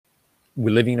we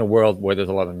live in a world where there's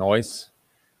a lot of noise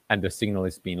and the signal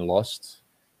is being lost.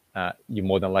 You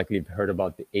more than likely have heard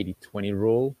about the 80-20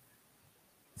 rule.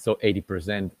 So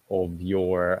 80% of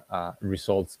your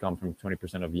results come from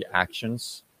 20% of your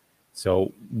actions.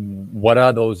 So what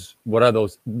are those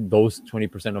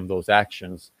 20% of those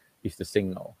actions is the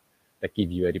signal that give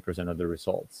you 80% of the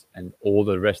results, and all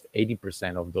the rest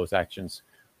 80% of those actions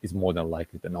is more than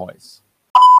likely the noise.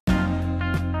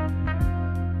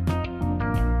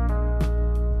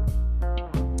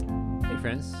 Hey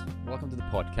friends, welcome to the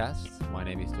podcast. My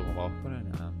name is Tuomo Vauhkonen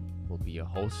and I will be your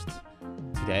host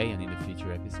today and in the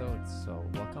future episodes. So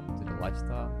welcome to the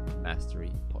Lifestyle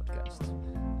Mastery Podcast.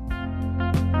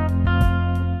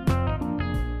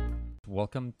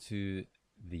 Welcome to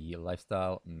the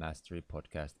Lifestyle Mastery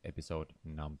Podcast episode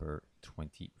number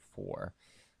 24.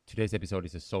 Today's episode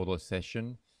is a solo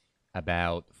session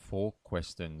about 4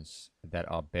 questions that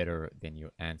are better than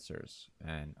your answers.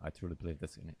 And I truly believe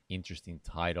that's an interesting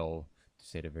title, to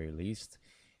say the very least.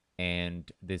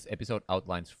 And this episode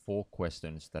outlines 4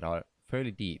 questions that are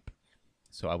fairly deep.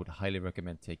 So I would highly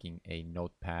recommend taking a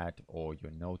notepad or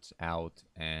your notes out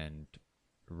and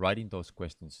writing those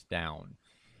questions down.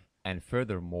 And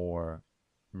furthermore,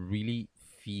 really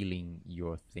feeling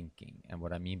your thinking. And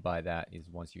what I mean by that is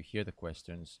once you hear the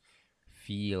questions,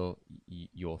 feel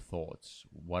your thoughts,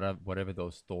 whatever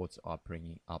those thoughts are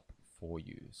bringing up for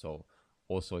you. So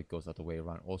also it goes the other way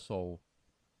around. Also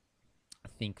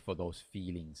think for those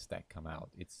feelings that come out.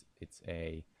 It's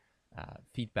a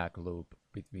feedback loop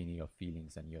between your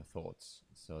feelings and your thoughts.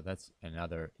 So that's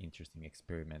another interesting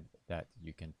experiment that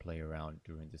you can play around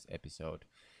during this episode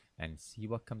and see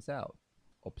what comes out.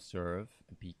 Observe,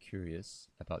 be curious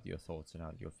about your thoughts and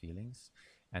your feelings,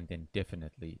 and then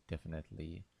definitely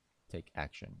take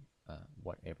action,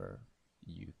 whatever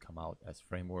you come out as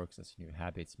frameworks, as new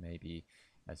habits, maybe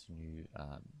as new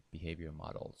behavior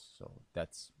models. So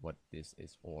that's what this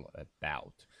is all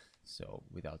about. So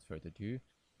without further ado,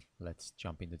 let's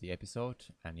jump into the episode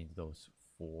and into those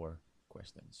 4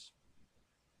 questions.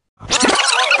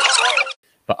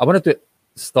 But I wanted to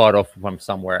start off from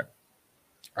somewhere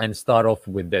and start off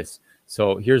with this.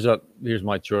 So here's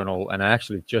my journal, and I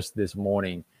actually just this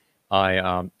morning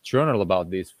I journal about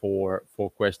these 4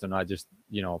 questions. I just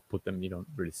put them. You don't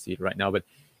really see it right now, but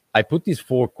I put these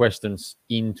 4 questions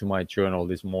into my journal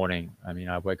this morning. I mean,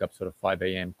 I wake up sort of 5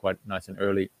 a.m. quite nice and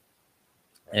early,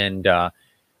 and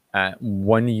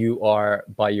when you are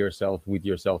by yourself with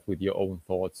your own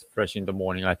thoughts, fresh in the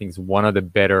morning, I think it's one of the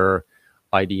better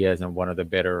ideas and one of the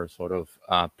better sort of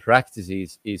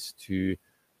practices is to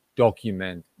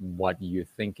document what you're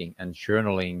thinking, and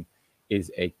journaling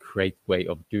is a great way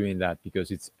of doing that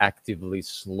because it actively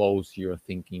slows your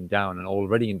thinking down. And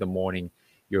already in the morning,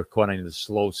 you're quite in the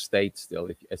slow state still,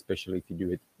 especially if you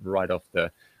do it right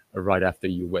after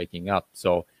you waking up.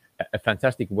 So a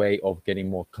fantastic way of getting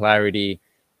more clarity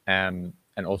and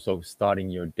also starting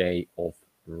your day off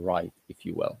right, if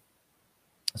you will.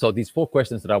 So these 4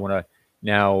 questions that I want to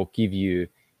now give you,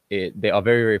 they are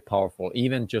very, very powerful.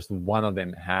 Even just one of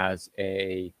them has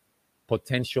a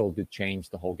potential to change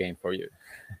the whole game for you.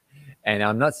 And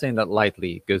I'm not saying that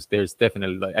lightly because there's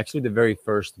definitely, actually the very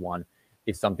first one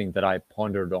is something that I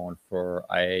pondered on for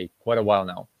quite a while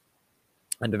now.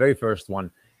 And the very first one,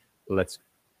 let's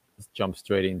jump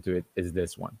straight into it, is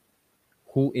this one.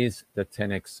 Who is the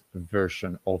 10x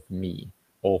version of me?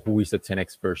 Or who is the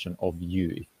 10x version of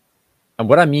you? And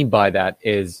what I mean by that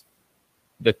is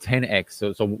the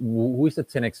 10x. So who is the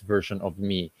 10x version of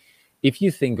me? If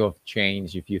you think of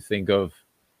change, if you think of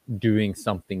doing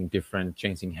something different,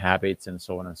 changing habits and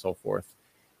so on and so forth,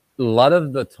 a lot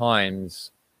of the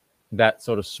times that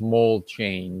sort of small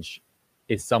change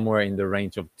is somewhere in the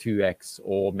range of 2x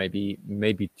or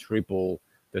maybe triple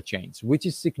the change, which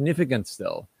is significant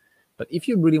still. But if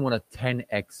you really want to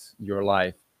 10x your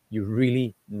life, you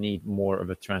really need more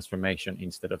of a transformation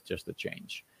instead of just a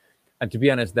change. And to be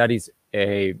honest, that is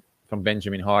from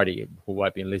Benjamin Hardy, who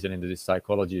I've been listening to, this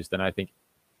psychologist, and I think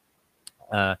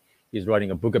he's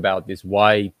writing a book about this,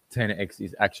 why 10x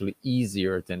is actually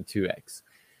easier than 2x.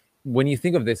 When you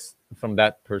think of this from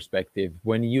that perspective,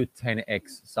 when you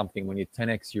 10x something, when you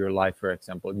 10x your life, for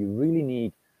example, you really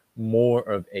need more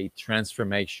of a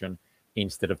transformation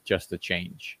instead of just a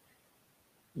change.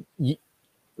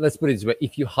 Let's put it this way.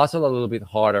 If you hustle a little bit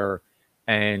harder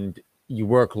and you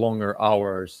work longer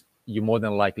hours, you more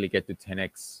than likely get to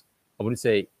 10x. I wouldn't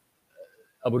say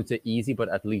easy, but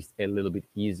at least a little bit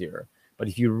easier. But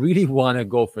if you really want to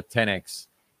go for 10x,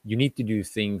 you need to do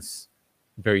things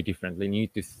very differently. You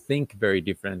need to think very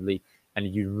differently, and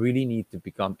you really need to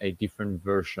become a different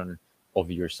version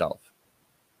of yourself.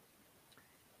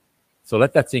 So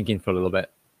let that sink in for a little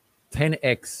bit.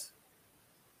 10x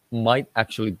might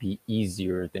actually be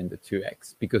easier than the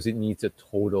 2x because it needs a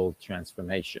total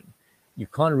transformation. You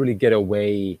can't really get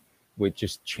away with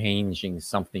just changing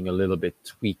something a little bit,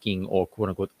 tweaking or quote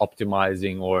unquote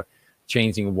optimizing or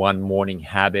changing one morning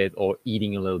habit or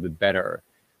eating a little bit better.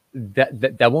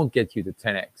 That won't get you to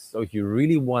 10x. So if you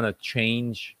really want to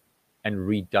change and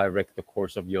redirect the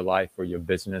course of your life or your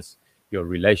business, your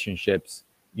relationships,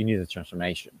 you need a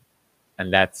transformation.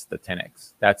 And that's the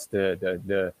 10x. That's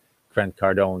the Grant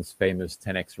Cardone's famous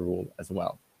 10x rule as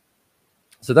well.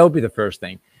 So that would be the first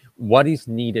thing. What is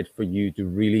needed for you to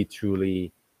really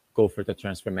truly go for the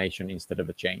transformation instead of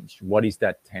a change? What is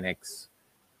that 10x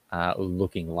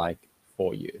looking like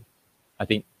for you? I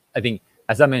think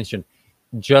as I mentioned,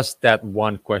 just that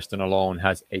one question alone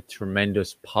has a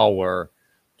tremendous power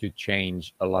to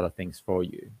change a lot of things for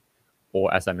you.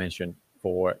 Or as I mentioned,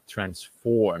 for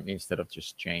transform instead of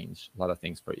just change a lot of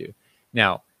things for you.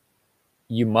 Now,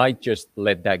 you might just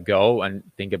let that go and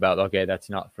think about, okay, that's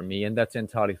not for me, and that's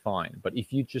entirely fine. But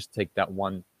if you just take that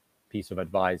one piece of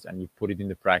advice and you put it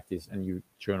into practice and you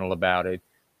journal about it,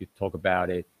 you talk about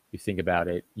it, you think about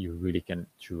it, you really can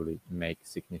truly make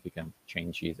significant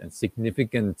changes and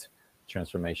significant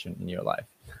transformation in your life.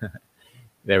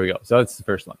 There we go. So that's the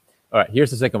first one. All right, here's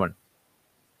the second one.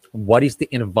 What is the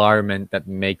environment that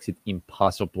makes it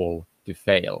impossible to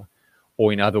fail?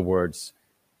 Or in other words,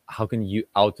 how can you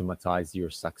automatize your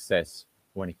success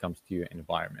when it comes to your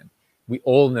environment? We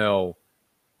all know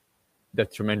the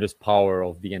tremendous power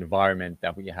of the environment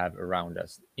that we have around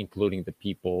us, including the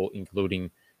people,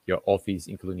 including your office,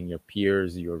 including your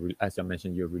peers, as I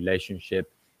mentioned, your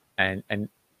relationship, and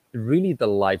really the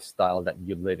lifestyle that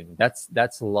you're living.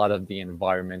 That's a lot of the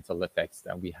environmental effects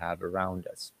that we have around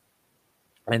us.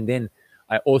 And then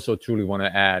I also truly want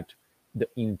to add the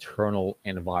internal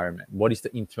environment. What is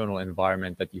the internal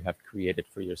environment that you have created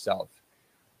for yourself?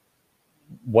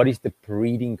 What is the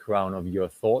breeding ground of your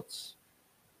thoughts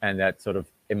and that sort of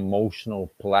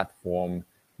emotional platform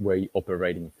where you're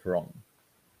operating from?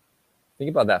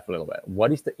 Think about that for a little bit.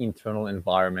 What is the internal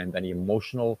environment and the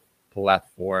emotional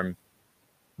platform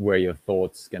where your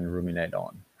thoughts can ruminate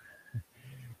on?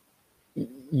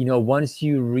 Once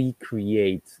you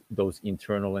recreate those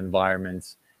internal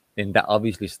environments, then that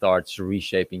obviously starts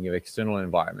reshaping your external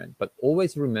environment. But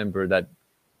always remember that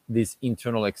this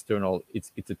internal external,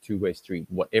 it's a two-way street.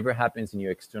 Whatever happens in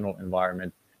your external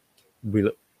environment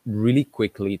will really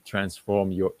quickly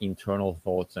transform your internal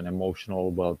thoughts and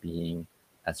emotional well-being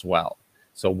as well.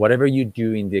 So whatever you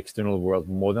do in the external world,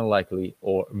 more than likely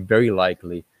or very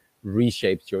likely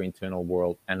reshapes your internal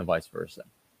world and vice versa.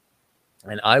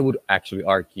 And I would actually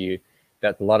argue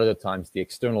that a lot of the times the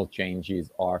external changes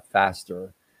are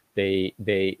faster. They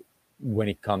when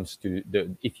it comes to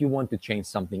if you want to change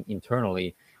something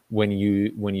internally, when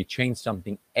you change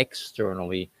something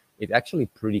externally, it actually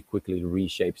pretty quickly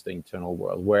reshapes the internal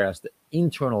world. Whereas the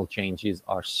internal changes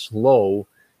are slow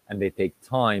and they take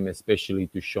time, especially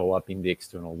to show up in the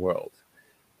external world,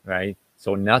 right?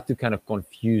 So not to kind of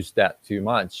confuse that too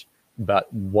much,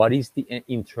 but what is the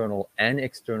internal and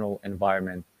external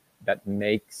environment that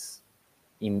makes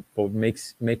it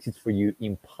for you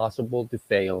impossible to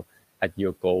fail at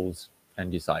your goals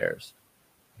and desires?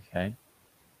 Okay.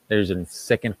 There's a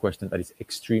second question that is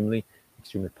extremely,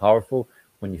 extremely powerful.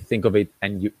 When you think of it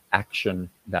and you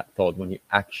action that thought, when you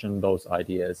action those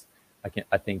ideas,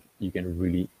 I think you can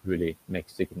really, really make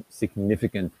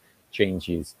significant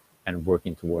changes and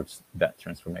working towards that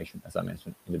transformation, as I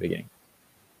mentioned in the beginning.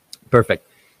 Perfect.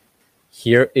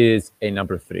 Here is a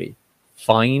number 3.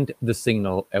 Find the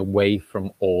signal away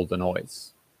from all the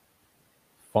noise.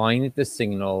 Find the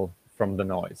signal from the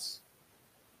noise.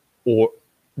 Or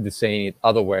the saying it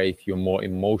other way, if you're more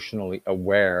emotionally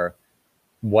aware,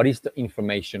 what is the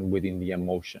information within the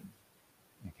emotion?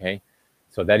 Okay.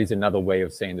 So that is another way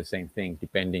of saying the same thing,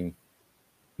 depending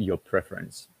your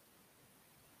preference.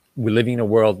 We live in a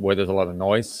world where there's a lot of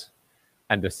noise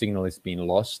and the signal is being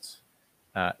lost.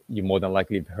 You more than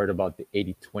likely have heard about the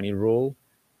 80-20 rule.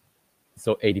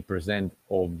 So 80%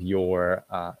 of your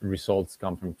results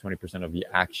come from 20% of your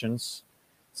actions.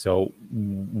 So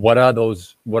what are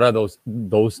those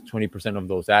 20% of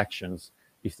those actions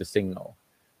is the signal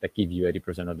that give you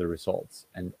 80% of the results.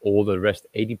 And all the rest,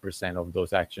 80% of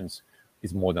those actions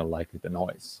is more than likely the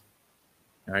noise.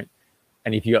 All right.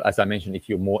 And if you, as I mentioned, if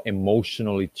you're more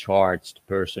emotionally charged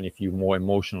person, if you're more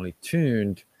emotionally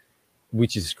tuned,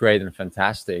 which is great and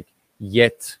fantastic,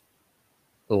 yet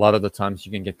a lot of the times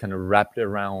you can get kind of wrapped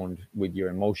around with your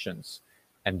emotions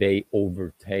and they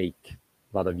overtake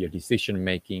a lot of your decision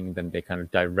making, then they kind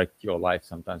of direct your life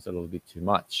sometimes a little bit too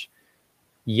much.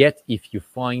 Yet, if you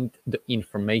find the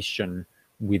information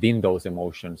within those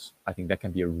emotions, I think that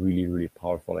can be a really, really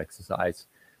powerful exercise,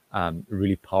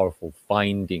 really powerful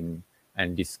finding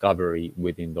and discovery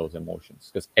within those emotions.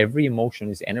 Because every emotion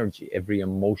is energy, every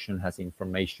emotion has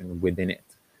information within it.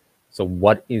 So,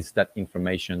 what is that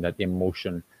information that the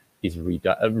emotion is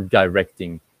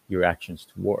redirecting your actions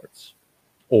towards,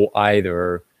 or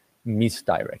either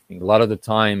misdirecting? A lot of the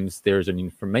times there's an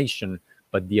information,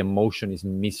 but the emotion is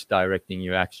misdirecting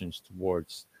your actions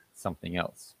towards something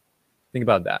else. Think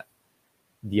about that.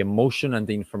 The emotion and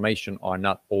the information are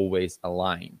not always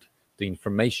aligned. The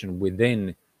information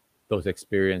within those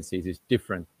experiences is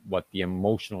different what the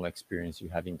emotional experience you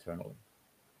have internally.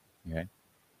 Okay,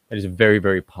 that is a very,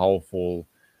 very powerful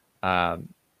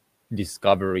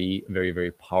discovery, very,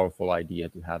 very powerful idea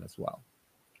to have as well.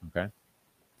 Okay,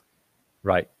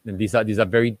 right. And these are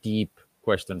very deep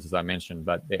questions, as I mentioned,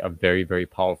 but they are very, very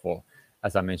powerful.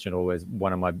 As I mentioned, always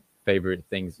one of my favorite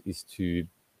things is to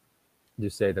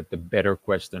say that the better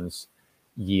questions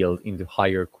yield into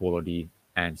higher quality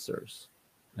answers,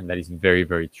 and that is very,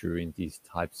 very true in these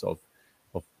types of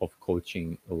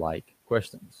coaching like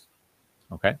questions.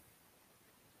 Okay.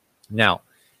 Now,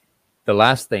 the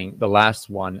last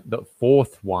one, the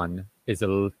fourth one is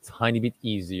a tiny bit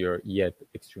easier yet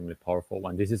extremely powerful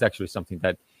one. This is actually something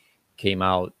that came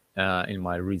out in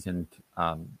my recent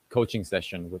coaching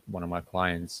session with one of my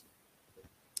clients,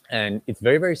 and it's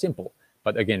very, very simple,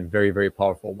 but again, very, very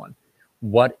powerful one.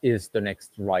 What is the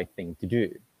next right thing to do?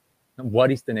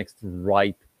 What is the next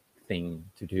right thing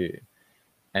to do?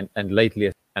 And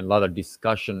lately, a lot of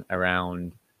discussion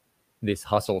around this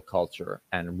hustle culture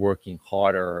and working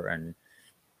harder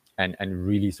and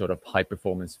really sort of high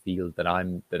performance field that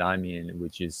I'm in,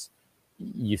 which is,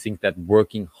 you think that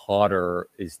working harder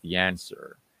is the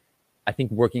answer. I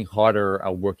think working harder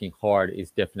or working hard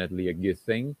is definitely a good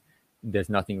thing. There's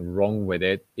nothing wrong with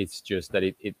it. It's just that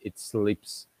it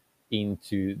slips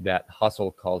into that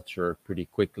hustle culture pretty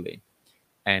quickly.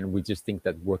 And we just think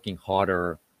that working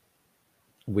harder,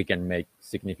 we can make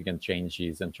significant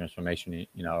changes and transformation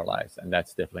in our lives. And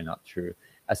that's definitely not true.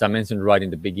 As I mentioned right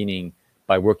in the beginning,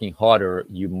 by working harder,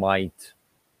 you might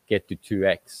get to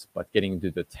 2x, but getting to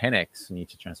the 10x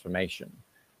needs a transformation.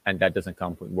 And that doesn't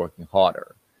come with working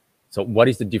harder. So what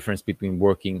is the difference between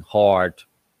working hard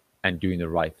and doing the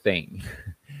right thing?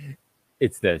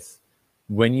 It's this.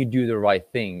 When you do the right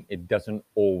thing, it doesn't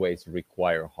always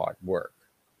require hard work.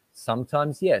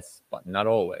 Sometimes, yes, but not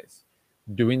always.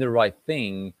 Doing the right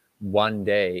thing one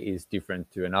day is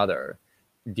different to another,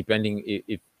 depending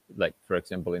if like, for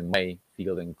example, in my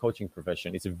field and coaching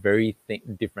profession, it's a very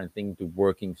different thing to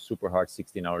working super hard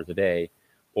 16 hours a day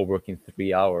or working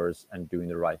 3 hours and doing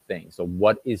the right thing. So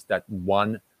what is that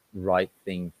one right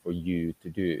thing for you to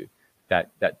do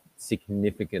that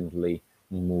significantly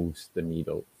moves the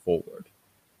needle forward?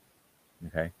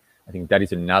 Okay, I think that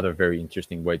is another very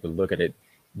interesting way to look at it.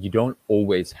 You don't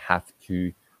always have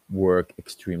to work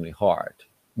extremely hard,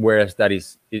 whereas that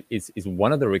is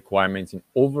one of the requirements in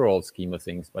overall scheme of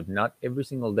things, but not every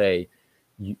single day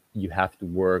you have to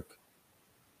work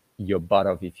your butt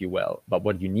off, if you will. But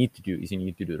what you need to do is you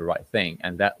need to do the right thing,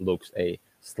 and that looks a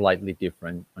slightly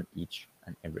different on each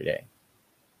and every day.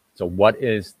 So what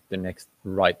is the next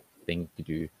right thing to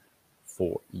do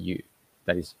for you?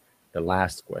 That is the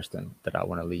last question that I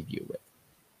want to leave you with.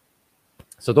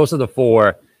 So those are the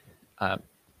four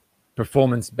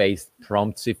performance-based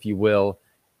prompts, if you will,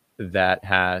 that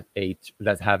have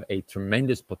a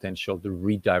tremendous potential to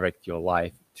redirect your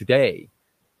life today,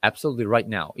 absolutely right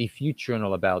now. If you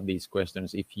journal about these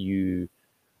questions, if you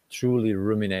truly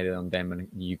ruminated on them and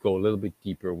you go a little bit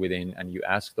deeper within and you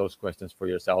ask those questions for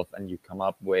yourself and you come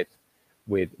up with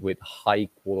high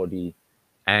quality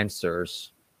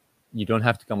answers, you don't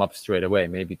have to come up straight away,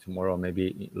 maybe tomorrow,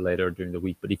 maybe later during the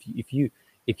week. But if you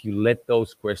let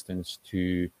those questions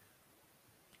to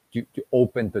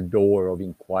open the door of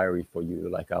inquiry for you,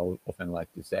 like I often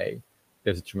like to say,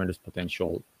 there's a tremendous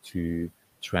potential to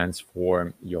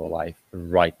transform your life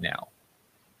right now.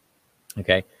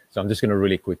 Okay, so I'm just going to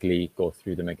really quickly go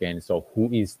through them again. So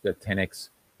who is the 10x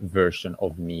version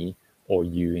of me, or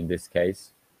you in this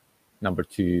case? Number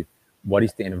two, what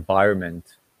is the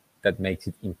environment that makes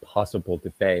it impossible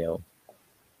to fail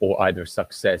or either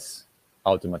success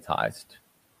automatized?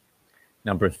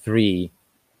 Number three,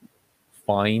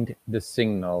 find the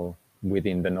signal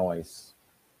within the noise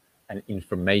and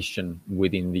information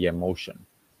within the emotion.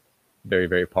 Very,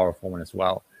 very powerful one as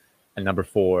well. And number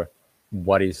four,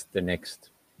 what is the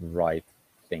next right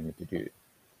thing to do?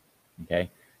 Okay,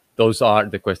 those are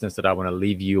the questions that I want to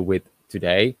leave you with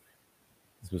today.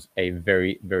 This was a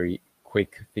very, very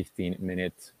quick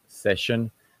 15-minute session.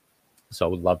 So I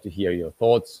would love to hear your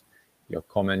thoughts, your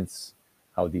comments,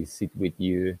 how these sit with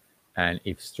you, and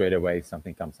if straight away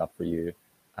something comes up for you,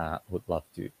 would love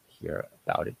to hear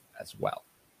about it as well.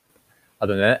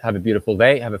 Other than that, have a beautiful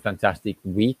day, have a fantastic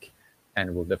week,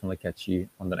 and we'll definitely catch you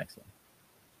on the next one.